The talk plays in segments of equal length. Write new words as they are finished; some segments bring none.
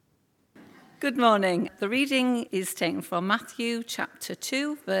Good morning. The reading is taken from Matthew chapter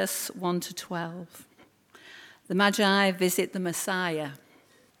 2, verse 1 to 12. The Magi visit the Messiah.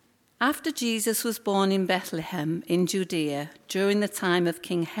 After Jesus was born in Bethlehem in Judea during the time of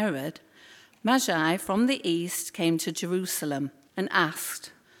King Herod, Magi from the east came to Jerusalem and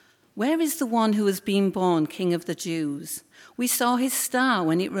asked, "Where is the one who has been born King of the Jews? We saw his star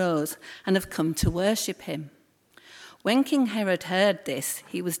when it rose and have come to worship him." When King Herod heard this,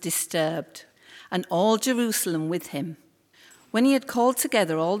 he was disturbed, and all Jerusalem with him. When he had called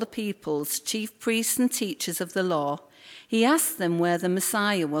together all the people's chief priests and teachers of the law, he asked them where the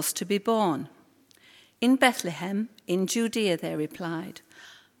Messiah was to be born. "In Bethlehem, in Judea," they replied,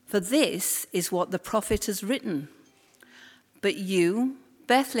 "for this is what the prophet has written. But you,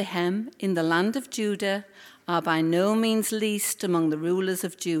 Bethlehem, in the land of Judah, are by no means least among the rulers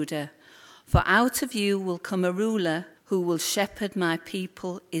of Judah, for out of you will come a ruler who will shepherd my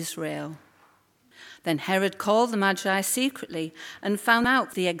people Israel." Then Herod called the Magi secretly and found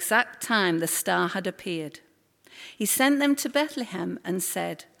out the exact time the star had appeared. He sent them to Bethlehem and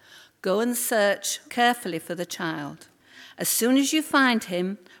said, "Go and search carefully for the child. As soon as you find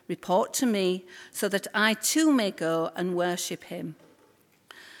him, report to me so that I too may go and worship him."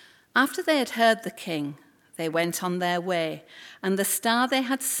 After they had heard the king, they went on their way, and the star they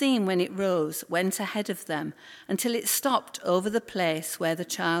had seen when it rose went ahead of them until it stopped over the place where the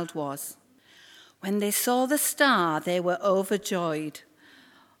child was. When they saw the star, they were overjoyed.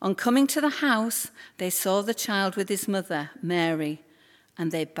 On coming to the house, they saw the child with his mother, Mary,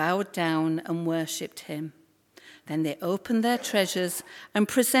 and they bowed down and worshipped him. Then they opened their treasures and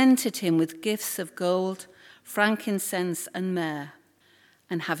presented him with gifts of gold, frankincense, and myrrh.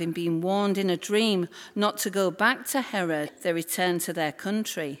 And having been warned in a dream not to go back to Herod, they returned to their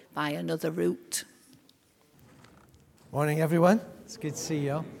country by another route. Morning, everyone. It's good to see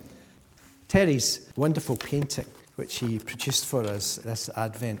you all. Terry's wonderful painting, which he produced for us this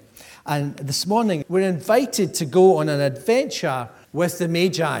Advent. And this morning, we're invited to go on an adventure with the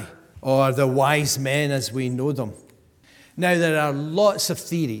Magi, or the wise men as we know them. Now, there are lots of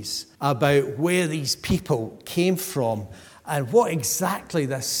theories about where these people came from and what exactly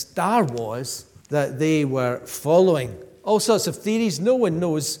the star was that they were following. All sorts of theories. No one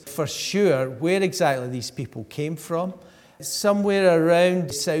knows for sure where exactly these people came from. Somewhere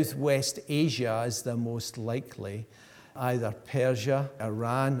around Southwest Asia is the most likely, either Persia,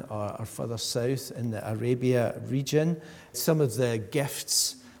 Iran, or further south in the Arabia region. Some of the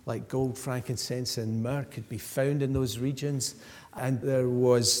gifts, like gold, frankincense, and myrrh, could be found in those regions. And there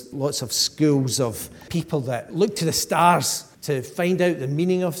was lots of schools of people that looked to the stars to find out the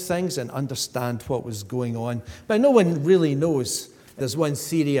meaning of things and understand what was going on. But no one really knows. There's one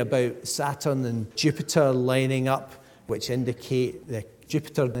theory about Saturn and Jupiter lining up, which indicate that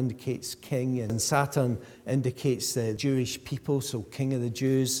Jupiter indicates king and Saturn indicates the Jewish people, so king of the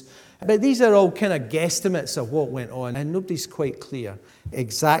Jews. But these are all kind of guesstimates of what went on, and nobody's quite clear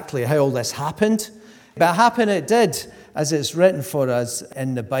exactly how all this happened. But happen it did, as it's written for us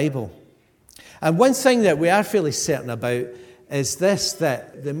in the Bible. And one thing that we are fairly certain about is this,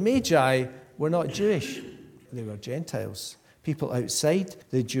 that the Magi were not Jewish. They were Gentiles, people outside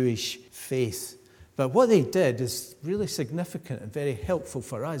the Jewish faith. But what they did is really significant and very helpful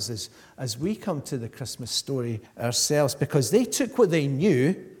for us as we come to the Christmas story ourselves, because they took what they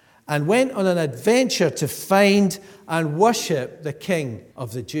knew and went on an adventure to find and worship the King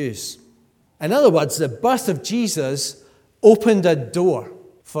of the Jews. In other words, the birth of Jesus opened a door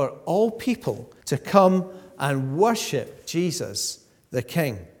for all people to come and worship Jesus, the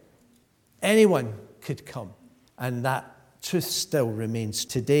King. Anyone could come, and that truth still remains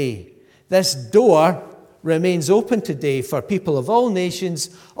today. This door remains open today for people of all nations,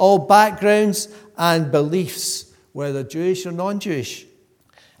 all backgrounds and beliefs, whether Jewish or non-Jewish.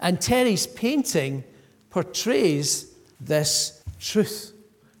 And Terry's painting portrays this truth.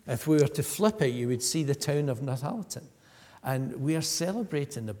 If we were to flip it, you would see the town of Northallerton. And we are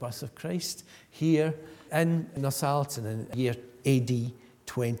celebrating the birth of Christ here in Northallerton in the year AD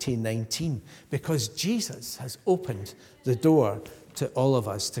 2019, because Jesus has opened the door to all of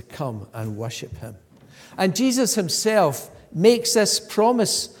us to come and worship him. And Jesus himself makes this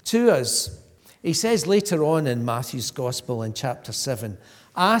promise to us. He says later on in Matthew's Gospel in chapter 7,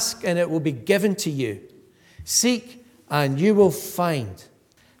 "Ask and it will be given to you. Seek and you will find.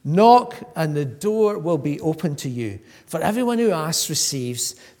 Knock and the door will be open to you. For everyone who asks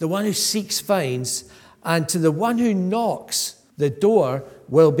receives, the one who seeks finds, and to the one who knocks, the door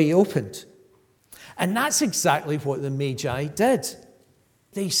will be opened." And that's exactly what the Magi did.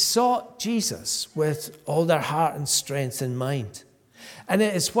 They sought Jesus with all their heart and strength in mind. And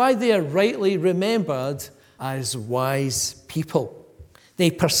it is why they are rightly remembered as wise people.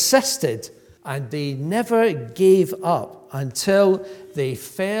 They persisted and they never gave up until they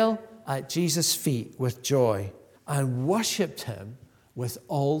fell at Jesus' feet with joy and worshipped him with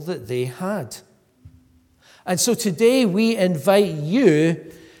all that they had. And so today we invite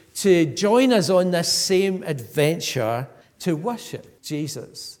you to join us on this same adventure to worship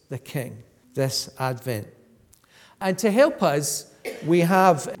Jesus, the King, this Advent. And to help us, we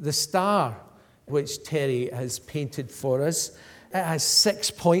have the star which Terry has painted for us. It has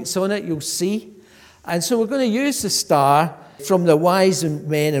 6 points on it, you'll see. And so we're going to use the star from the Wise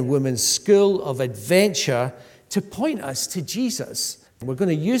Men and Women's School of Adventure to point us to Jesus. We're going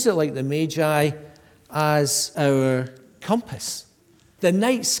to use it like the Magi as our compass. The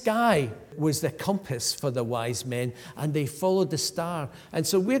night sky was the compass for the wise men, and they followed the star. And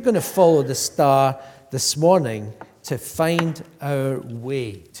so we're going to follow the star this morning to find our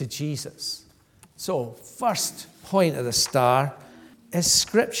way to Jesus. So, first point of the star is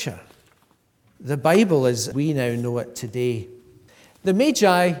Scripture. The Bible as we now know it today. The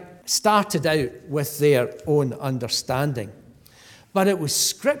Magi started out with their own understanding, but it was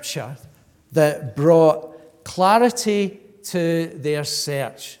Scripture that brought clarity to their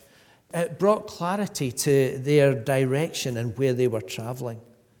search. It brought clarity to their direction and where they were traveling.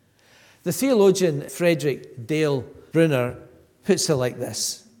 The theologian Frederick Dale Bruner puts it like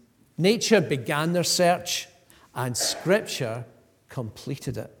this: nature began their search and Scripture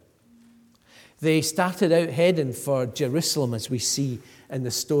completed it. They started out heading for Jerusalem, as we see in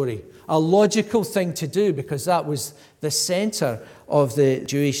the story. A logical thing to do because that was the center of the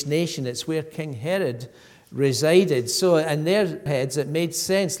Jewish nation. It's where King Herod resided. So in their heads, it made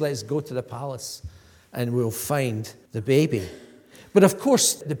sense. Let's go to the palace and we'll find the baby. But of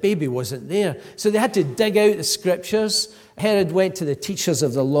course, the baby wasn't there. So they had to dig out the Scriptures. Herod went to the teachers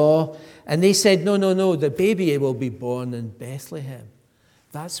of the law and they said, no, the baby will be born in Bethlehem.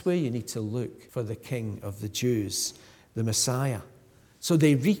 That's where you need to look for the King of the Jews, the Messiah. So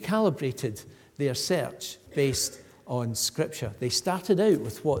they recalibrated their search based on Scripture. They started out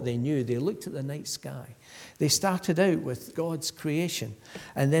with what they knew. They looked at the night sky. They started out with God's creation.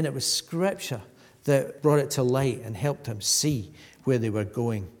 And then it was Scripture that brought it to light and helped them see where they were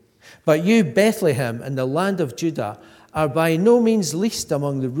going. But you, Bethlehem, in the land of Judah, are by no means least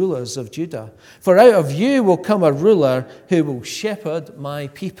among the rulers of Judah. For out of you will come a ruler who will shepherd my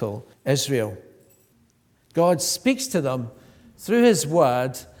people, Israel. God speaks to them through his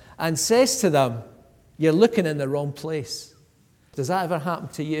word and says to them, you're looking in the wrong place. Does that ever happen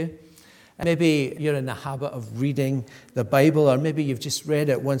to you? Maybe you're in the habit of reading the Bible, or maybe you've just read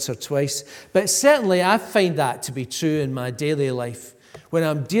it once or twice. But certainly I find that to be true in my daily life. When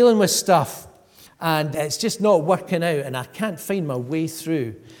I'm dealing with stuff and it's just not working out and I can't find my way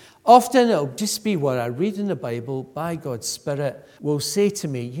through, often it'll just be what I read in the Bible by God's Spirit will say to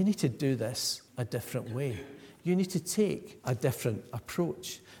me, you need to do this a different way. You need to take a different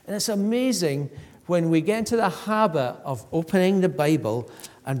approach. And it's amazing when we get into the habit of opening the Bible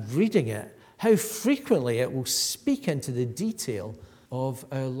and reading it, how frequently it will speak into the detail of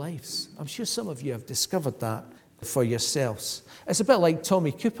our lives. I'm sure some of you have discovered that for yourselves. It's a bit like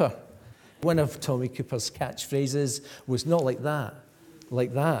Tommy Cooper. One of Tommy Cooper's catchphrases was not like that,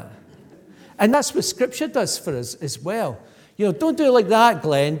 like that. And that's what Scripture does for us as well. You know, don't do it like that,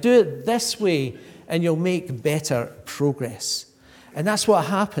 Glenn. Do it this way, and you'll make better progress. And that's what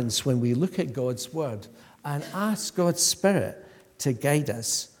happens when we look at God's Word and ask God's Spirit to guide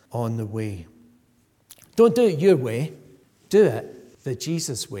us on the way. Don't do it your way. Do it the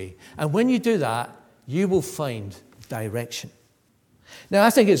Jesus way. And when you do that, you will find direction. Now, I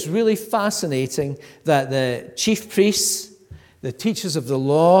think it's really fascinating that the chief priests, the teachers of the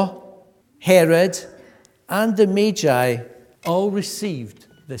law, Herod, and the Magi all received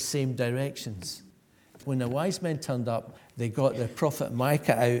the same directions. When the wise men turned up, they got the prophet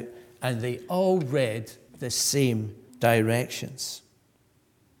Micah out, and they all read the same directions.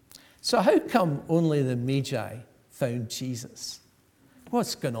 So how come only the Magi found Jesus?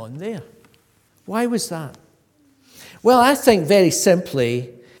 What's going on there? Why was that? Well, I think very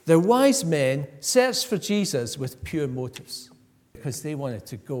simply, the wise men searched for Jesus with pure motives because they wanted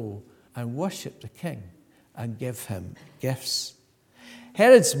to go and worship the king and give him gifts.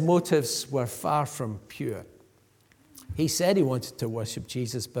 Herod's motives were far from pure. He said he wanted to worship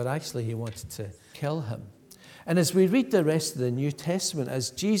Jesus, but actually he wanted to kill him. And as we read the rest of the New Testament,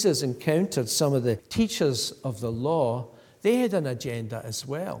 as Jesus encountered some of the teachers of the law, they had an agenda as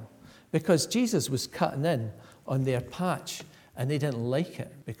well, because Jesus was cutting in on their patch, and they didn't like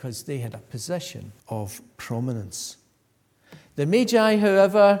it because they had a position of prominence. The Magi,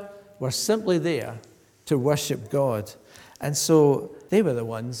 however, were simply there to worship God. And so they were the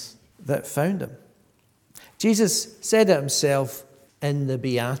ones that found him. Jesus said it himself in the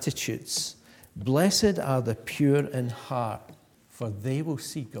Beatitudes, "Blessed are the pure in heart, for they will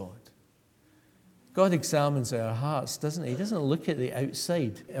see God." God examines our hearts, doesn't he? He doesn't look at the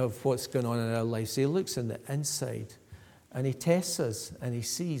outside of what's going on in our lives. He looks in the inside, and he tests us, and he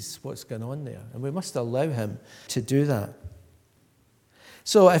sees what's going on there. And we must allow him to do that.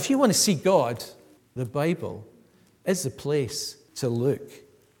 So if you want to see God, the Bible is the place to look.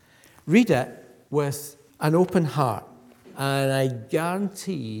 Read it with an open heart, and I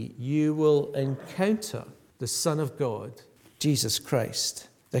guarantee you will encounter the Son of God, Jesus Christ,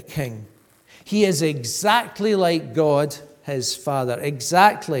 the King. He is exactly like God, his Father,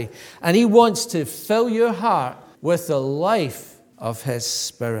 exactly. And he wants to fill your heart with the life of his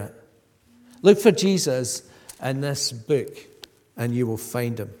Spirit. Look for Jesus in this book, and you will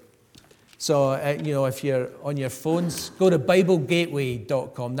find him. So, if you're on your phones, go to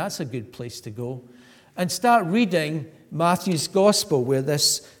BibleGateway.com. That's a good place to go. And start reading Matthew's Gospel, where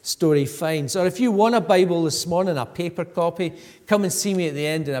this story finds. Or if you want a Bible this morning, a paper copy, come and see me at the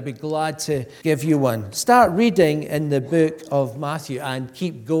end, and I'll be glad to give you one. Start reading in the book of Matthew and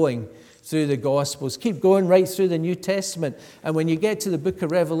keep going through the Gospels. Keep going right through the New Testament. And when you get to the book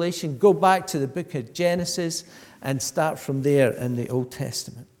of Revelation, go back to the book of Genesis and start from there in the Old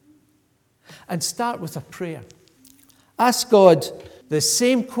Testament. And start with a prayer. Ask God the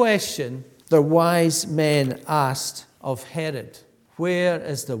same question the wise men asked of Herod. Where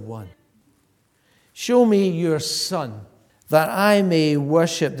is the one? Show me your son, that I may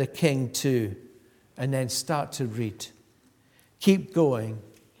worship the king too. And then start to read. Keep going,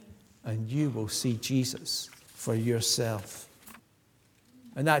 and you will see Jesus for yourself.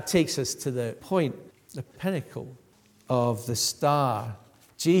 And that takes us to the point, the pinnacle of the star.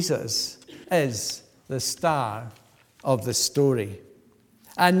 Jesus is the star of the story.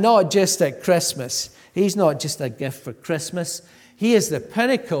 And not just at Christmas. He's not just a gift for Christmas. He is the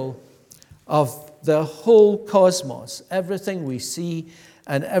pinnacle of the whole cosmos. Everything we see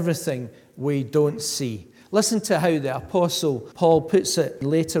and everything we don't see. Listen to how the Apostle Paul puts it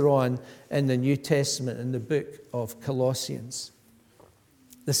later on in the New Testament in the book of Colossians.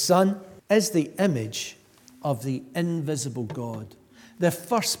 The Son is the image of the invisible God, the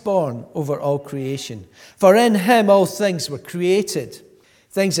firstborn over all creation. For in him all things were created,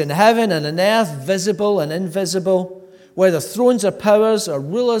 things in heaven and on earth, visible and invisible, whether thrones or powers or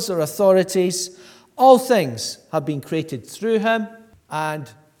rulers or authorities, all things have been created through him and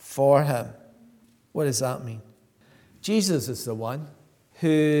for him. What does that mean? Jesus is the one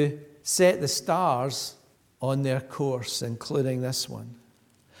who set the stars on their course, including this one.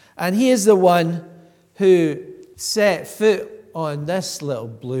 And he is the one who set foot on this little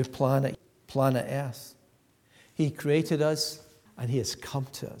blue planet Earth. He created us, and he has come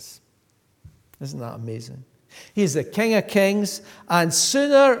to us. Isn't that amazing? He is the King of Kings, and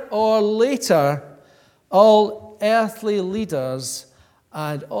sooner or later, all earthly leaders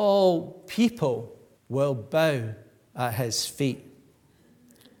and all people will bow at his feet,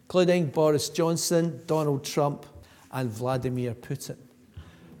 including Boris Johnson, Donald Trump, and Vladimir Putin.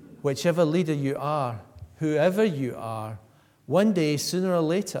 Whichever leader you are, whoever you are, one day, sooner or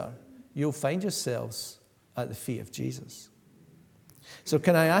later, you'll find yourselves at the feet of Jesus. So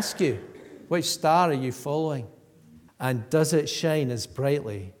can I ask you, which star are you following? And does it shine as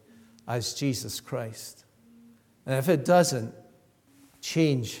brightly as Jesus Christ? And if it doesn't,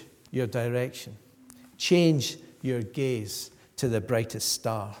 change your direction. Change your gaze to the brightest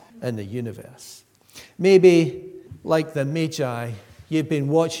star in the universe. Maybe, like the Magi, you've been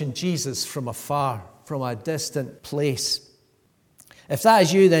watching Jesus from afar, from a distant place. If that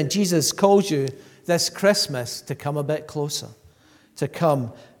is you, then Jesus calls you this Christmas to come a bit closer, to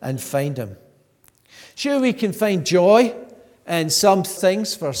come and find him. Sure, we can find joy in some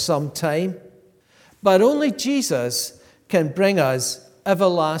things for some time, but only Jesus can bring us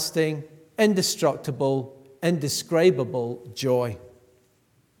everlasting, indestructible, indescribable joy.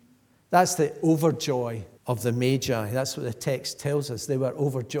 That's the overjoy of the Magi. That's what the text tells us. They were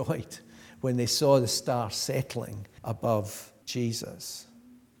overjoyed when they saw the star settling above Jesus.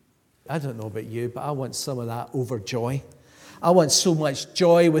 I don't know about you, but I want some of that overjoy. I want so much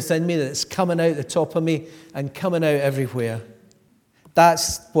joy within me that it's coming out the top of me and coming out everywhere.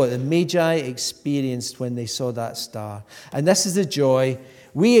 That's what the Magi experienced when they saw that star. And this is the joy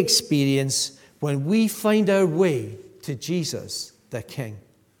we experience when we find our way to Jesus, the King.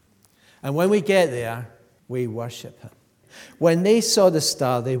 And when we get there, we worship him. When they saw the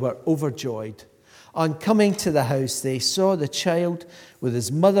star, they were overjoyed. On coming to the house, they saw the child with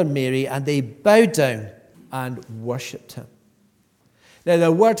his mother Mary, and they bowed down and worshipped him. Now,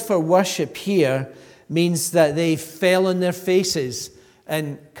 the word for worship here means that they fell on their faces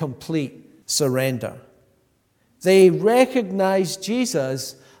in complete surrender. They recognized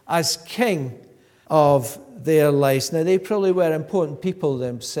Jesus as King of their lives. Now, they probably were important people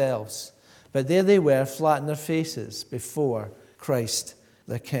themselves, but there they were, flat on their faces before Christ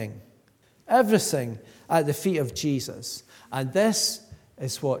the King. Everything at the feet of Jesus. And this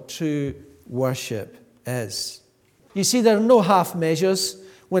is what true worship is. You see, there are no half measures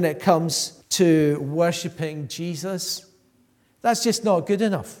when it comes to worshipping Jesus. That's just not good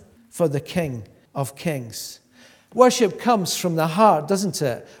enough for the King of Kings. Worship comes from the heart, doesn't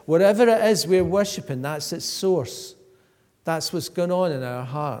it? Whatever it is we're worshipping, that's its source. That's what's going on in our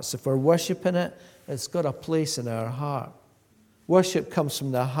hearts. If we're worshipping it, it's got a place in our heart. Worship comes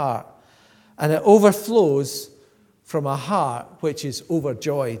from the heart, and it overflows from a heart which is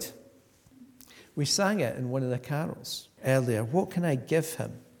overjoyed. We sang it in one of the carols earlier. What can I give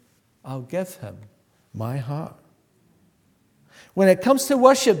him? I'll give him my heart. When it comes to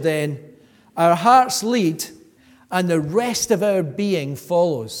worship, then, our hearts lead and the rest of our being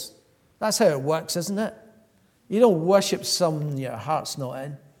follows. That's how it works, isn't it? You don't worship someone your heart's not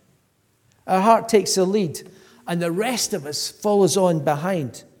in. Our heart takes the lead, and the rest of us follows on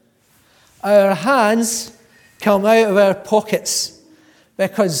behind. Our hands come out of our pockets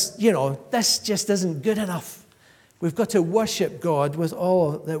because, this just isn't good enough. We've got to worship God with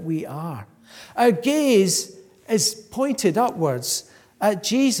all that we are. Our gaze is pointed upwards at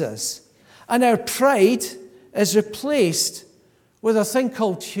Jesus, and our pride is replaced with a thing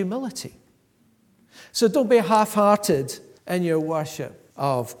called humility. So don't be half-hearted in your worship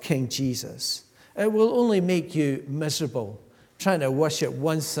of King Jesus. It will only make you miserable trying to worship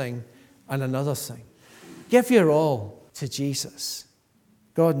one thing and another thing. Give your all to Jesus.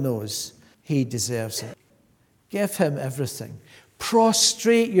 God knows he deserves it. Give him everything.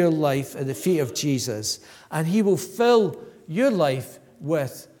 Prostrate your life at the feet of Jesus, and he will fill your life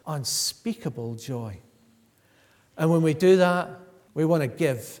with unspeakable joy. And when we do that, we want to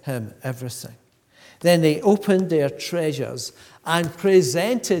give him everything. Then they opened their treasures and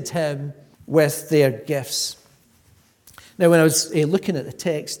presented him with their gifts. Now, when I was looking at the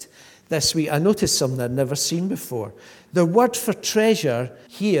text this week, I noticed something I'd never seen before. The word for treasure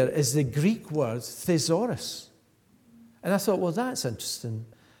here is the Greek word thesaurus. And I thought, well, that's interesting.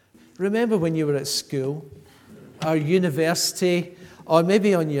 Remember when you were at school or university, or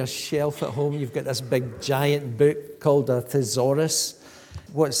maybe on your shelf at home, you've got this big giant book called a thesaurus.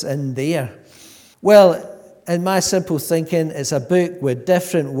 What's in there? Well, in my simple thinking, it's a book with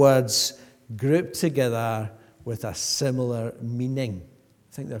different words grouped together with a similar meaning.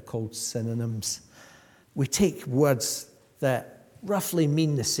 I think they're called synonyms. We take words that roughly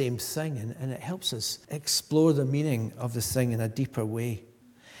mean the same thing, and it helps us explore the meaning of the thing in a deeper way.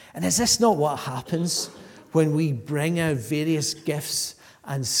 And is this not what happens when we bring our various gifts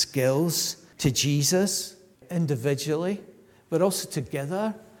and skills to Jesus individually, but also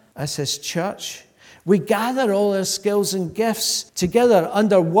together as his church? We gather all our skills and gifts together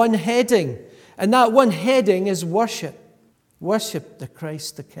under one heading, and that one heading is worship. Worship the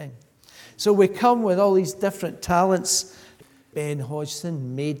Christ the King. So we come with all these different talents. Ben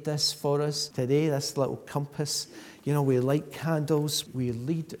Hodgson made this for us today, this little compass. We light candles, we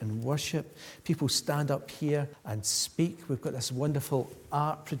lead and worship. People stand up here and speak. We've got this wonderful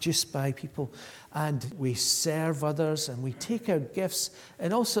art produced by people, and we serve others, and we take our gifts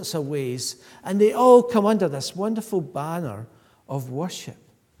in all sorts of ways, and they all come under this wonderful banner of worship.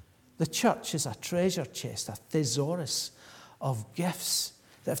 The church is a treasure chest, a thesaurus of gifts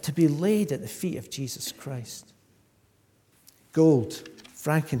that have to be laid at the feet of Jesus Christ. Gold,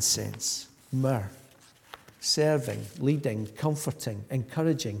 frankincense, myrrh, serving, leading, comforting,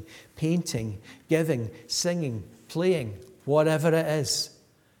 encouraging, painting, giving, singing, playing, whatever it is.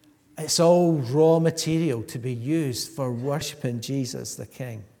 It's all raw material to be used for worshiping Jesus the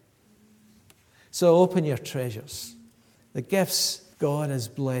King. So open your treasures, the gifts God has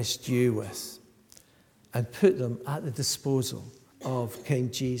blessed you with, and put them at the disposal of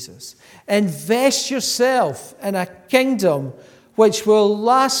King Jesus. Invest yourself in a kingdom which will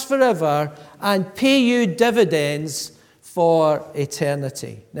last forever and pay you dividends for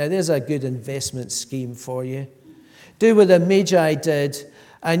eternity. Now, there's a good investment scheme for you. Do what the Magi did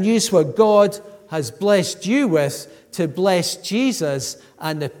and use what God has blessed you with to bless Jesus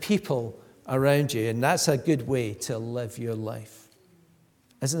and the people around you. And that's a good way to live your life.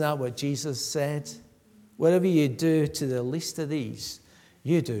 Isn't that what Jesus said? Whatever you do to the least of these,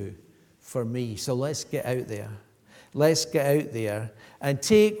 you do for me. So let's get out there. Let's get out there and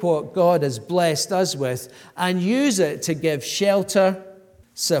take what God has blessed us with and use it to give shelter,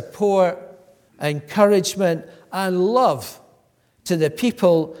 support, encouragement, and love to the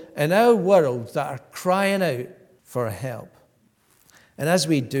people in our world that are crying out for help. And as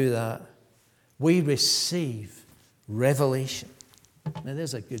we do that, we receive revelation. Now,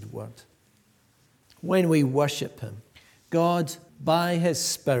 there's a good word. When we worship him, God, by his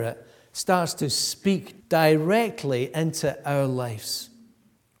Spirit, starts to speak directly into our lives.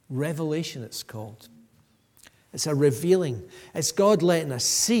 Revelation, it's called. It's a revealing. It's God letting us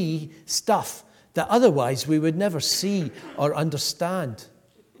see stuff that otherwise we would never see or understand.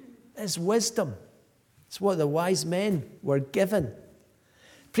 It's wisdom. It's what the wise men were given.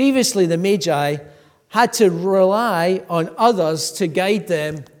 Previously, the Magi had to rely on others to guide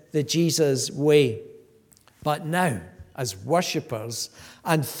them the Jesus way. But now, as worshippers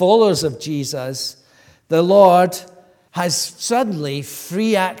and followers of Jesus, the Lord has suddenly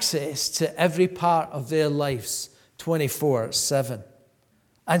free access to every part of their lives 24/7.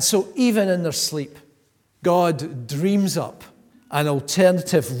 And so even in their sleep, God dreams up an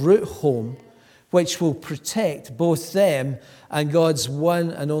alternative route home which will protect both them and God's one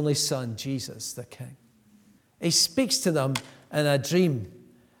and only Son, Jesus the King. He speaks to them in a dream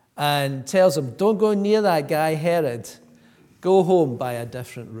and tells them, don't go near that guy Herod. Go home by a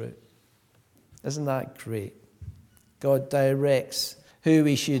different route. Isn't that great? God directs who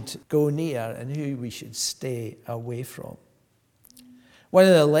we should go near and who we should stay away from. One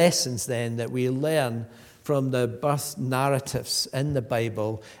of the lessons then that we learn from the birth narratives in the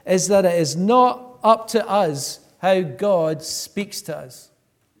Bible is that it is not up to us how God speaks to us.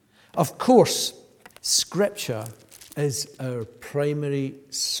 Of course, Scripture is our primary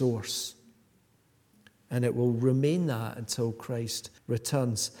source, and it will remain that until Christ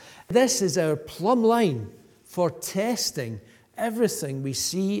returns. This is our plumb line for testing everything we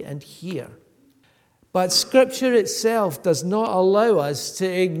see and hear. But Scripture itself does not allow us to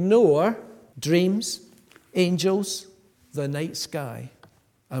ignore dreams, angels, the night sky,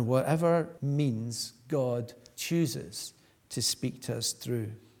 and whatever means God chooses to speak to us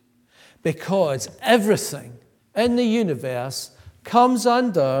through. Because everything in the universe comes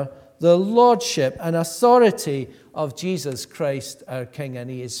under the lordship and authority of Jesus Christ, our King, and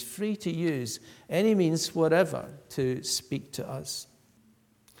he is free to use any means whatever to speak to us.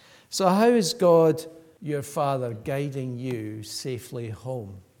 So how is God, your Father, guiding you safely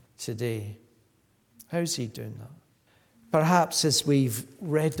home today? How's he doing that? Perhaps as we've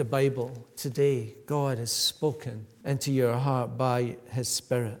read the Bible today, God has spoken into your heart by his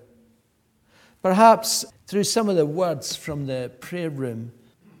Spirit. Perhaps through some of the words from the prayer room,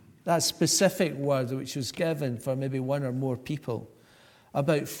 that specific word which was given for maybe one or more people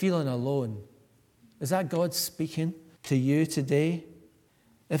about feeling alone. Is that God speaking to you today?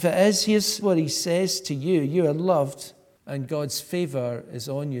 If it is, here's what he says to you. You are loved and God's favor is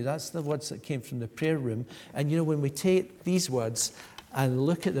on you. That's the words that came from the prayer room. And you know, when we take these words and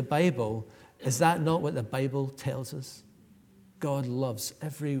look at the Bible, is that not what the Bible tells us? God loves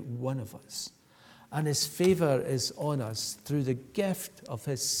every one of us. And his favor is on us through the gift of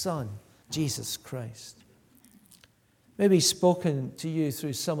his Son, Jesus Christ. Maybe he's spoken to you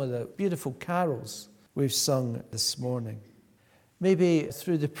through some of the beautiful carols we've sung this morning. Maybe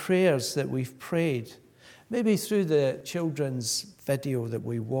through the prayers that we've prayed. Maybe through the children's video that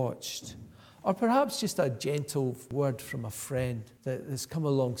we watched. Or perhaps just a gentle word from a friend that has come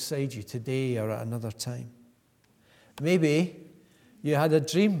alongside you today or at another time. Maybe you had a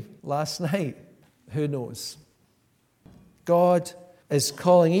dream last night. Who knows? God is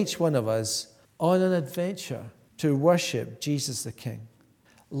calling each one of us on an adventure to worship Jesus the King.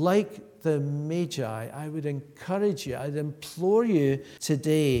 Like the Magi, I would encourage you, I'd implore you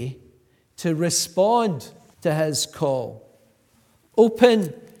today to respond to his call.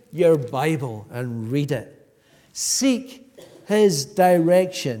 Open your Bible and read it. Seek his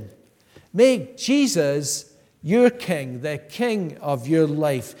direction. Make Jesus your King, the King of your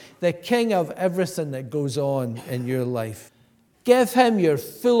life, the King of everything that goes on in your life. Give him your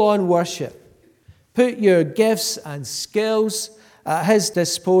full-on worship. Put your gifts and skills at his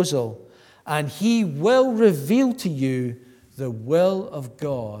disposal, and he will reveal to you the will of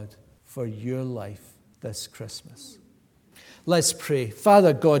God for your life this Christmas. Let's pray.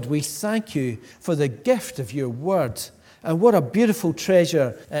 Father God, we thank you for the gift of your word, and what a beautiful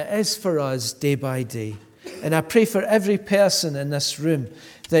treasure it is for us day by day. And I pray for every person in this room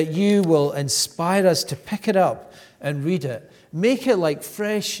that you will inspire us to pick it up and read it. Make it like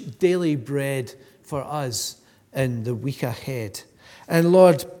fresh daily bread for us in the week ahead. And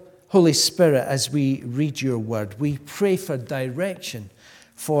Lord, Holy Spirit, as we read your word, we pray for direction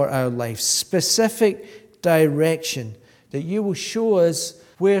for our lives, specific direction, that you will show us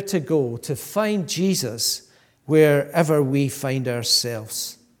where to go to find Jesus wherever we find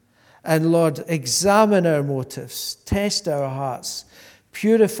ourselves. And Lord, examine our motives, test our hearts,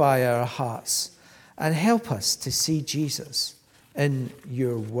 purify our hearts, and help us to see Jesus in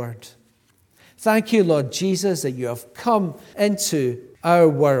your word. Thank you, Lord Jesus, that you have come into our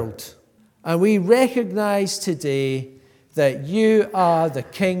world. And we recognize today that you are the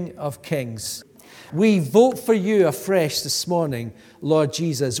King of Kings. We vote for you afresh this morning, Lord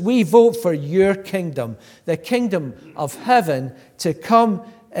Jesus. We vote for your kingdom, the kingdom of heaven, to come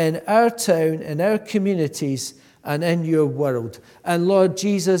in our town, in our communities, and in your world. And Lord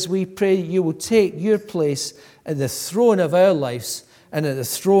Jesus, we pray you will take your place in the throne of our lives and at the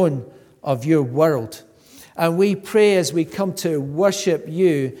throne of your world. And we pray as we come to worship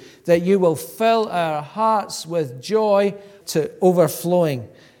you that you will fill our hearts with joy to overflowing,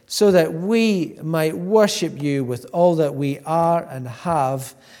 so that we might worship you with all that we are and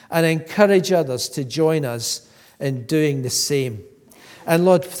have, and encourage others to join us in doing the same. And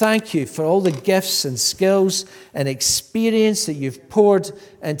Lord, thank you for all the gifts and skills and experience that you've poured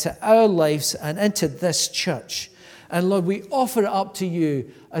into our lives and into this church. And Lord, we offer it up to you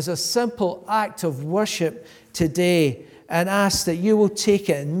as a simple act of worship today and ask that you will take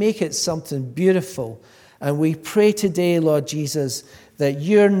it and make it something beautiful. And we pray today, Lord Jesus, that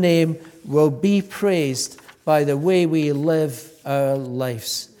your name will be praised by the way we live our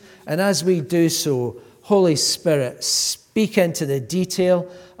lives. And as we do so, Holy Spirit, speak into the detail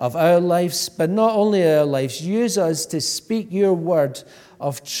of our lives, but not only our lives. Use us to speak your word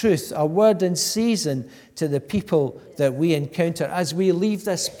of truth, a word in season to the people that we encounter. As we leave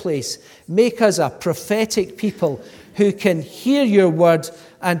this place, make us a prophetic people who can hear your word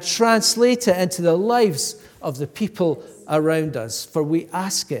and translate it into the lives of the people around us. For we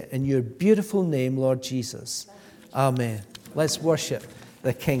ask it in your beautiful name, Lord Jesus. Amen. Let's worship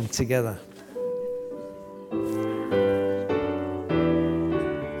the King together.